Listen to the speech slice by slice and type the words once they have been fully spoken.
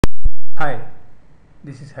Hi,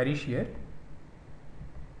 this is Harish here.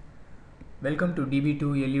 Welcome to DB2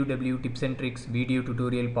 LUW Tips and Tricks video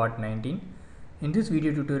tutorial part 19. In this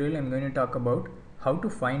video tutorial, I am going to talk about how to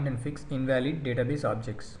find and fix invalid database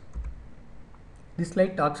objects. This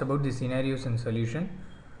slide talks about the scenarios and solution.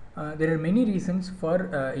 There are many reasons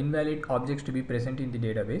for invalid objects to be present in the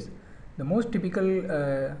database. The most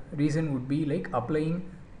typical reason would be like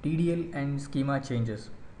applying TDL and schema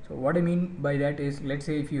changes. So what I mean by that is, let's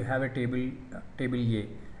say if you have a table A,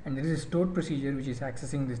 and there is a stored procedure which is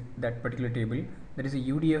accessing that particular table, there is a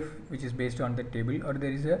UDF which is based on that table, or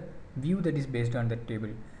there is a view that is based on that table.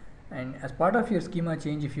 And as part of your schema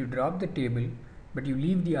change, if you drop the table but you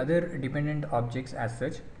leave the other dependent objects as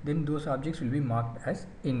such, then those objects will be marked as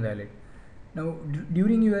invalid. Now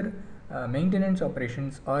during your maintenance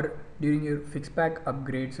operations or during your fixpack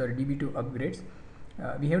upgrades or DB2 upgrades,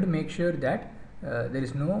 we have to make sure that there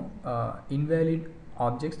is no invalid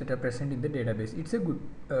objects that are present in the database. It's a good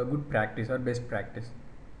practice or best practice.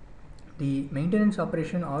 The maintenance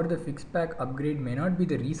operation or the fixpack upgrade may not be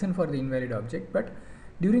the reason for the invalid object, but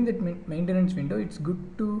during that maintenance window, it's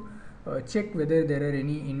good to check whether there are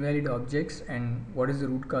any invalid objects and what is the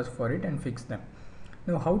root cause for it and fix them.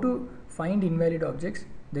 Now, how to find invalid objects?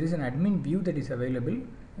 There is an admin view that is available,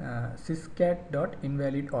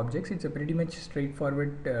 SYSCAT.INVALIDOBJECTS. It's a pretty much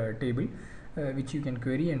straightforward table which you can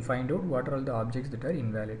query and find out what are all the objects that are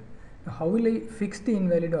invalid. Now, how will I fix the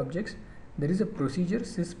invalid objects? There is a procedure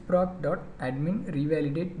sysproc.admin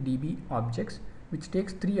revalidate db objects, which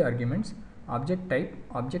takes 3 arguments: object type,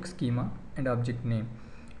 object schema, and object name.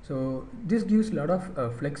 So this gives a lot of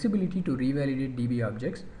flexibility to revalidate DB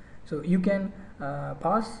objects. So you can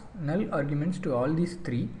pass null arguments to all these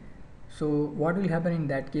 3. So what will happen in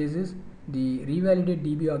that case is the revalidate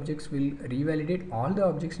DB objects will revalidate all the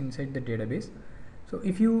objects inside the database. So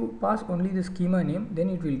if you pass only the schema name, then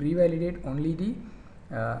it will revalidate only the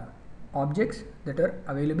objects that are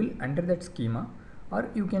available under that schema, or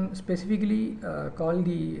you can specifically call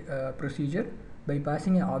the procedure by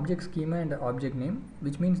passing an object schema and an object name,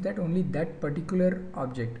 which means that only that particular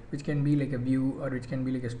object, which can be like a view or which can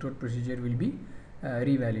be like a stored procedure, will be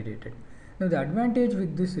revalidated. Now the advantage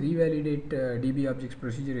with this revalidate DB objects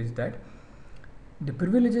procedure is that the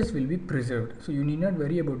privileges will be preserved, so you need not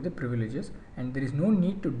worry about the privileges, and there is no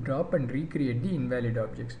need to drop and recreate the invalid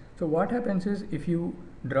objects. So what happens is, if you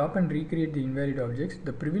drop and recreate the invalid objects,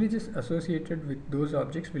 the privileges associated with those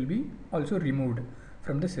objects will be also removed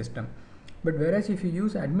from the system. But whereas if you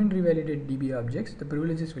use admin revalidate DB objects, the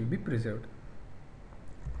privileges will be preserved.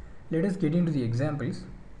 Let us get into the examples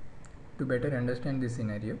to better understand this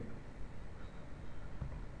scenario.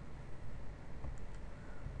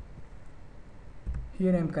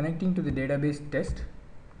 Here I am connecting to the database test.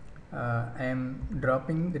 I am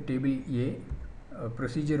dropping the table A,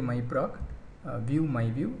 procedure myproc, view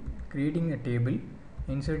myview, creating a table,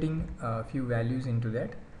 inserting a few values into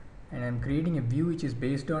that, and I am creating a view which is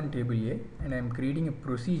based on table A, and I am creating a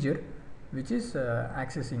procedure which is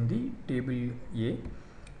accessing the table A,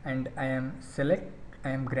 and I am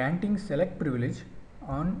granting select privilege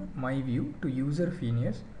on my view to user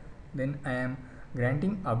Phineas. Then I am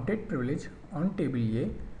granting update privilege on table A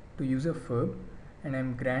to user Ferb, and I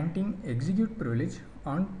am granting execute privilege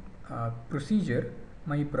on procedure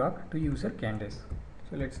myproc to user Candace.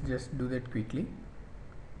 So let's just do that quickly.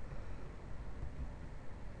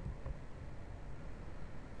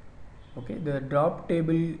 Okay, the drop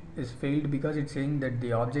table is failed because it's saying that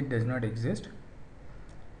the object does not exist.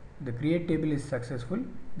 The create table is successful,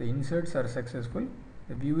 the inserts are successful,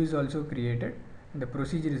 the view is also created, and the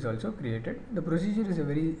procedure is also created. The procedure is a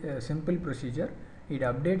very simple procedure. It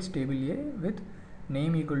updates table A with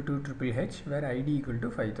name equal to HHH, where ID equal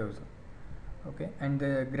to 5000. Okay, and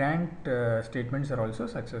the grant statements are also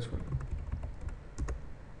successful.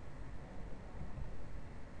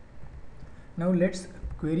 Now let's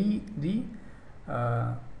query the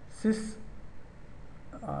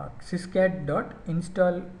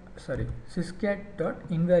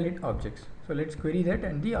SYSCAT.invalid objects. So let's query that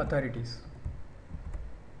and the authorities.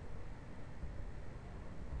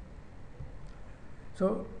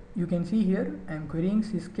 So you can see here I am querying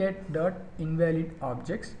SYSCAT.invalid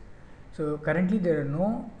objects. So currently there are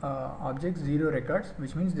no objects, 0 records,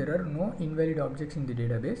 which means there are no invalid objects in the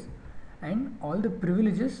database, and all the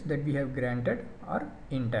privileges that we have granted are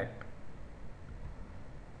intact.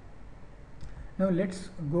 Now let's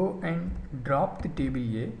go and drop the table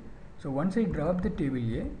A. So once I drop the table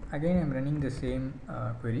A, again I am running the same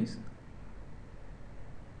queries.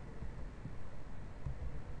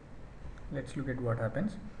 Let's look at what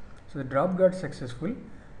happens. So the drop got successful.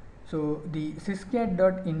 So the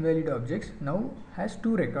SYSCAT.INVALIDOBJECTS now has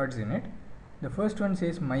two records in it. The first one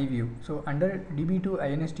says my view. So under DB2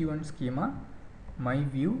 INST1 schema, my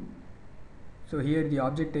view. So here the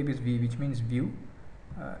object type is V, which means view.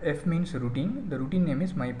 F means routine. The routine name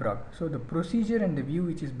is my proc. So the procedure and the view,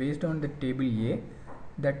 which is based on the table A,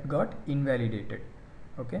 that got invalidated.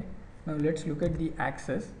 Okay. Now let's look at the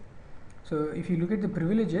access. So if you look at the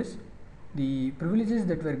privileges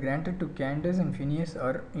that were granted to Candace and Phineas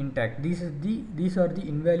are intact. These are the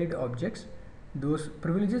invalid objects. Those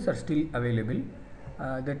privileges are still available.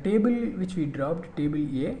 The table which we dropped, table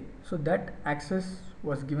A, so that access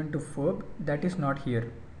was given to Ferb. That is not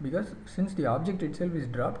here, because since the object itself is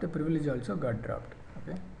dropped, the privilege also got dropped.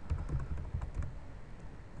 Okay.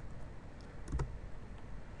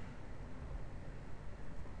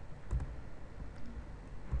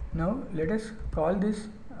 Now let us call this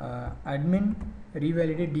admin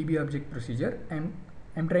revalidate DB object procedure.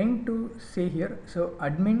 I'm trying to say here, so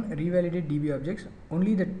admin revalidate DB objects,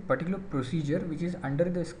 only that particular procedure which is under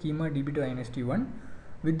the schema DB2 INST1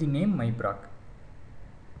 with the name myproc.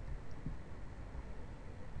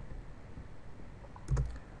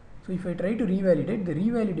 So if I try to revalidate, the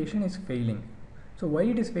revalidation is failing. So why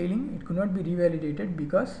it is failing? It could not be revalidated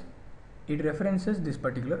because it references this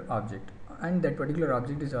particular object, and that particular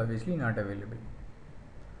object is obviously not available.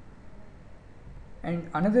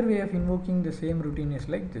 And another way of invoking the same routine is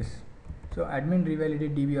like this. So admin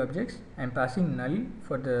revalidate DB objects, I am passing null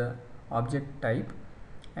for the object type.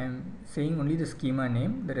 I am saying only the schema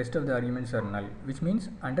name, the rest of the arguments are null, which means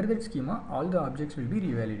under that schema all the objects will be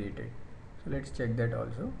revalidated. So let's check that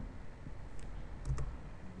also.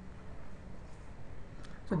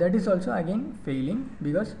 So that is also again failing,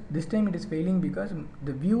 because this time it is failing because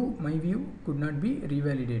the view, my view, could not be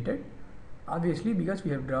revalidated, obviously because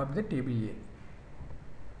we have dropped the table A.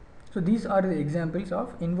 So these are the examples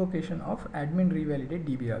of invocation of admin revalidate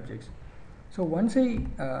DB objects. So once I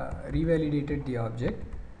revalidated the object,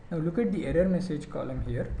 now look at the error message column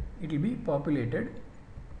here. It will be populated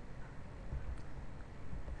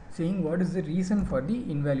saying what is the reason for the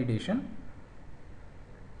invalidation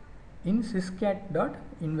in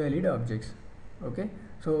SYSCAT.INVALIDOBJECTS. Okay,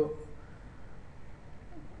 so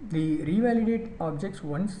the revalidate objects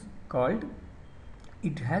once called,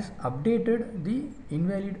 it has updated the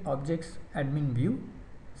invalid objects admin view,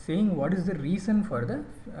 saying what is the reason for the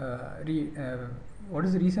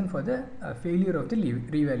failure of the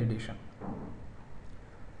revalidation.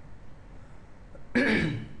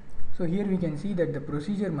 So here we can see that the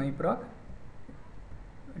procedure myproc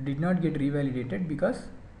did not get revalidated because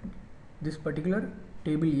this particular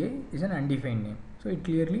table A is an undefined name. So it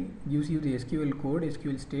clearly gives you the SQL code,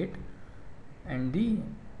 SQL state, and the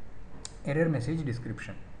error message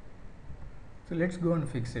description. So let's go and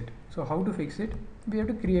fix it. So how to fix it? We have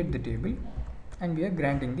to create the table and we are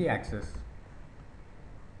granting the access.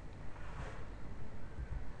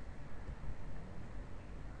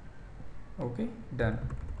 Okay, done.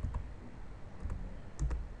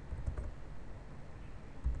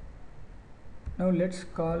 Now let's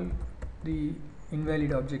call the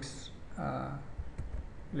invalid objects.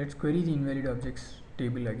 Let's query the invalid objects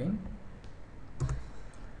table again.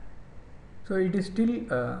 So it is still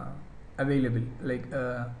available, like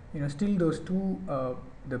still those two,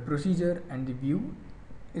 the procedure and the view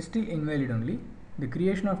is still invalid only. The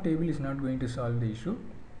creation of table is not going to solve the issue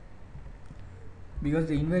because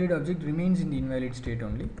the invalid object remains in the invalid state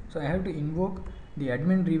only. So I have to invoke the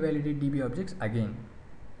admin revalidate DB objects again.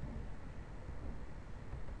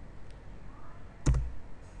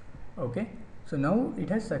 Okay, so now it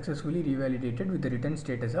has successfully revalidated with the return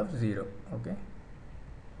status of 0. Okay.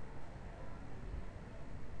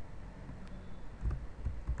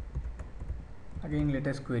 Again let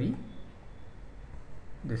us query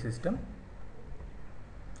the system.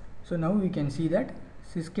 So now we can see that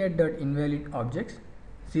SYSCAT.INVALID objects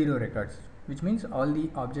 0 records, which means all the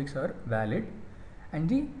objects are valid and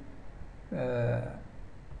the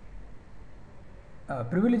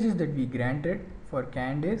privileges that we granted for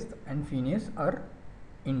Candace and Phineas are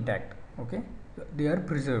intact. Okay, so they are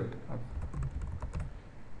preserved. Okay.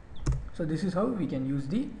 So this is how we can use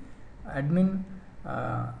the admin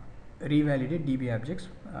revalidate DB objects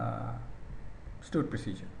stored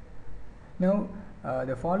procedure. Now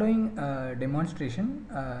the following demonstration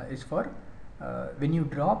is for when you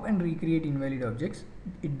drop and recreate invalid objects,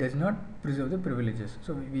 it does not preserve the privileges.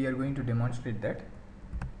 So we are going to demonstrate that.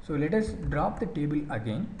 So let us drop the table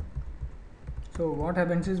again. So what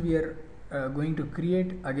happens is we are going to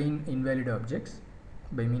create again invalid objects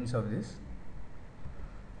by means of this.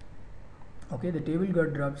 Okay, the table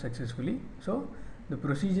got dropped successfully. So the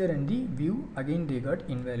procedure and the view, again they got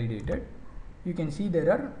invalidated. You can see there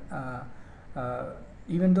are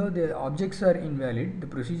even though the objects are invalid, the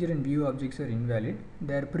procedure and view objects are invalid,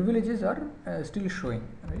 their privileges are still showing,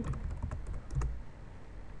 right?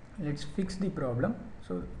 Let's fix the problem.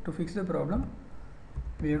 So to fix the problem,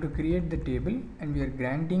 we have to create the table, and we are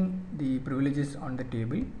granting the privileges on the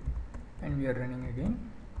table, and we are running again.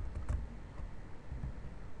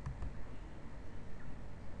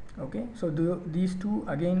 Okay, so these two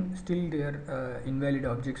again still they are invalid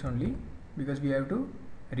objects only, because we have to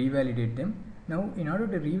revalidate them. Now in order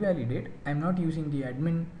to revalidate, I am not using the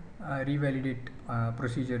admin revalidate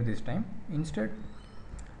procedure this time. Instead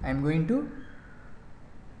I am going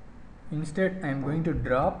to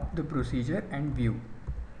drop the procedure and view.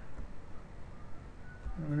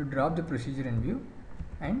 I'm going to drop the procedure and view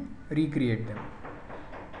and recreate them.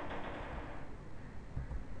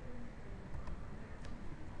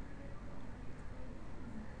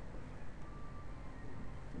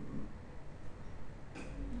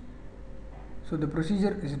 So the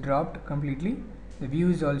procedure is dropped completely, the view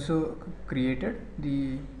is also created,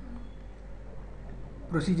 the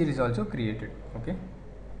procedure is also created. Okay,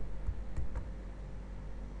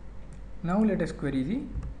 now let us query the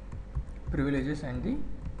privileges and the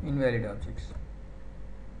invalid objects.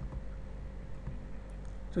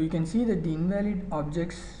 So you can see that the invalid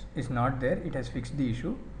objects is not there, it has fixed the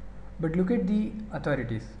issue. But look at the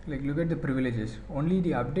authorities, like look at the privileges. Only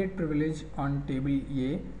the update privilege on table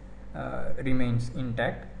A remains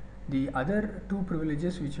intact. The other two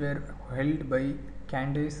privileges which were held by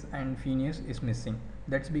Candace and Phineas is missing.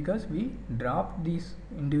 That's because we dropped these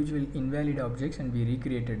individual invalid objects and we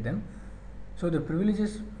recreated them. So the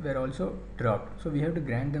privileges were also dropped, so we have to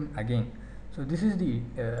grant them again. So this is the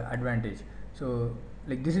advantage. So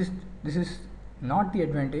like this is not the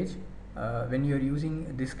advantage when you are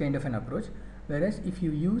using this kind of an approach, whereas if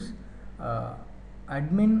you use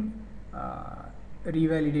admin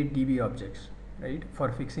revalidate DB objects, right,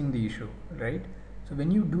 for fixing the issue, right? So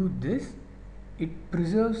when you do this, it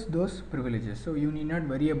preserves those privileges, so you need not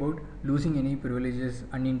worry about losing any privileges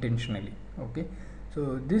unintentionally. Okay,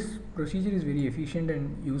 so this procedure is very efficient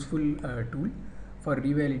and useful tool for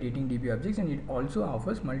revalidating DB objects, and it also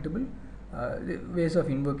offers multiple ways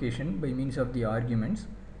of invocation by means of the arguments,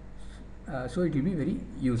 so it will be very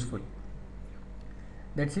useful.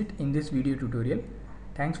 That's it in this video tutorial.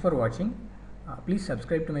 Thanks for watching. Please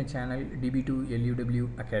subscribe to my channel DB2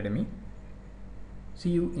 LUW Academy.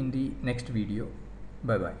 See you in the next video.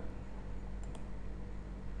 Bye bye.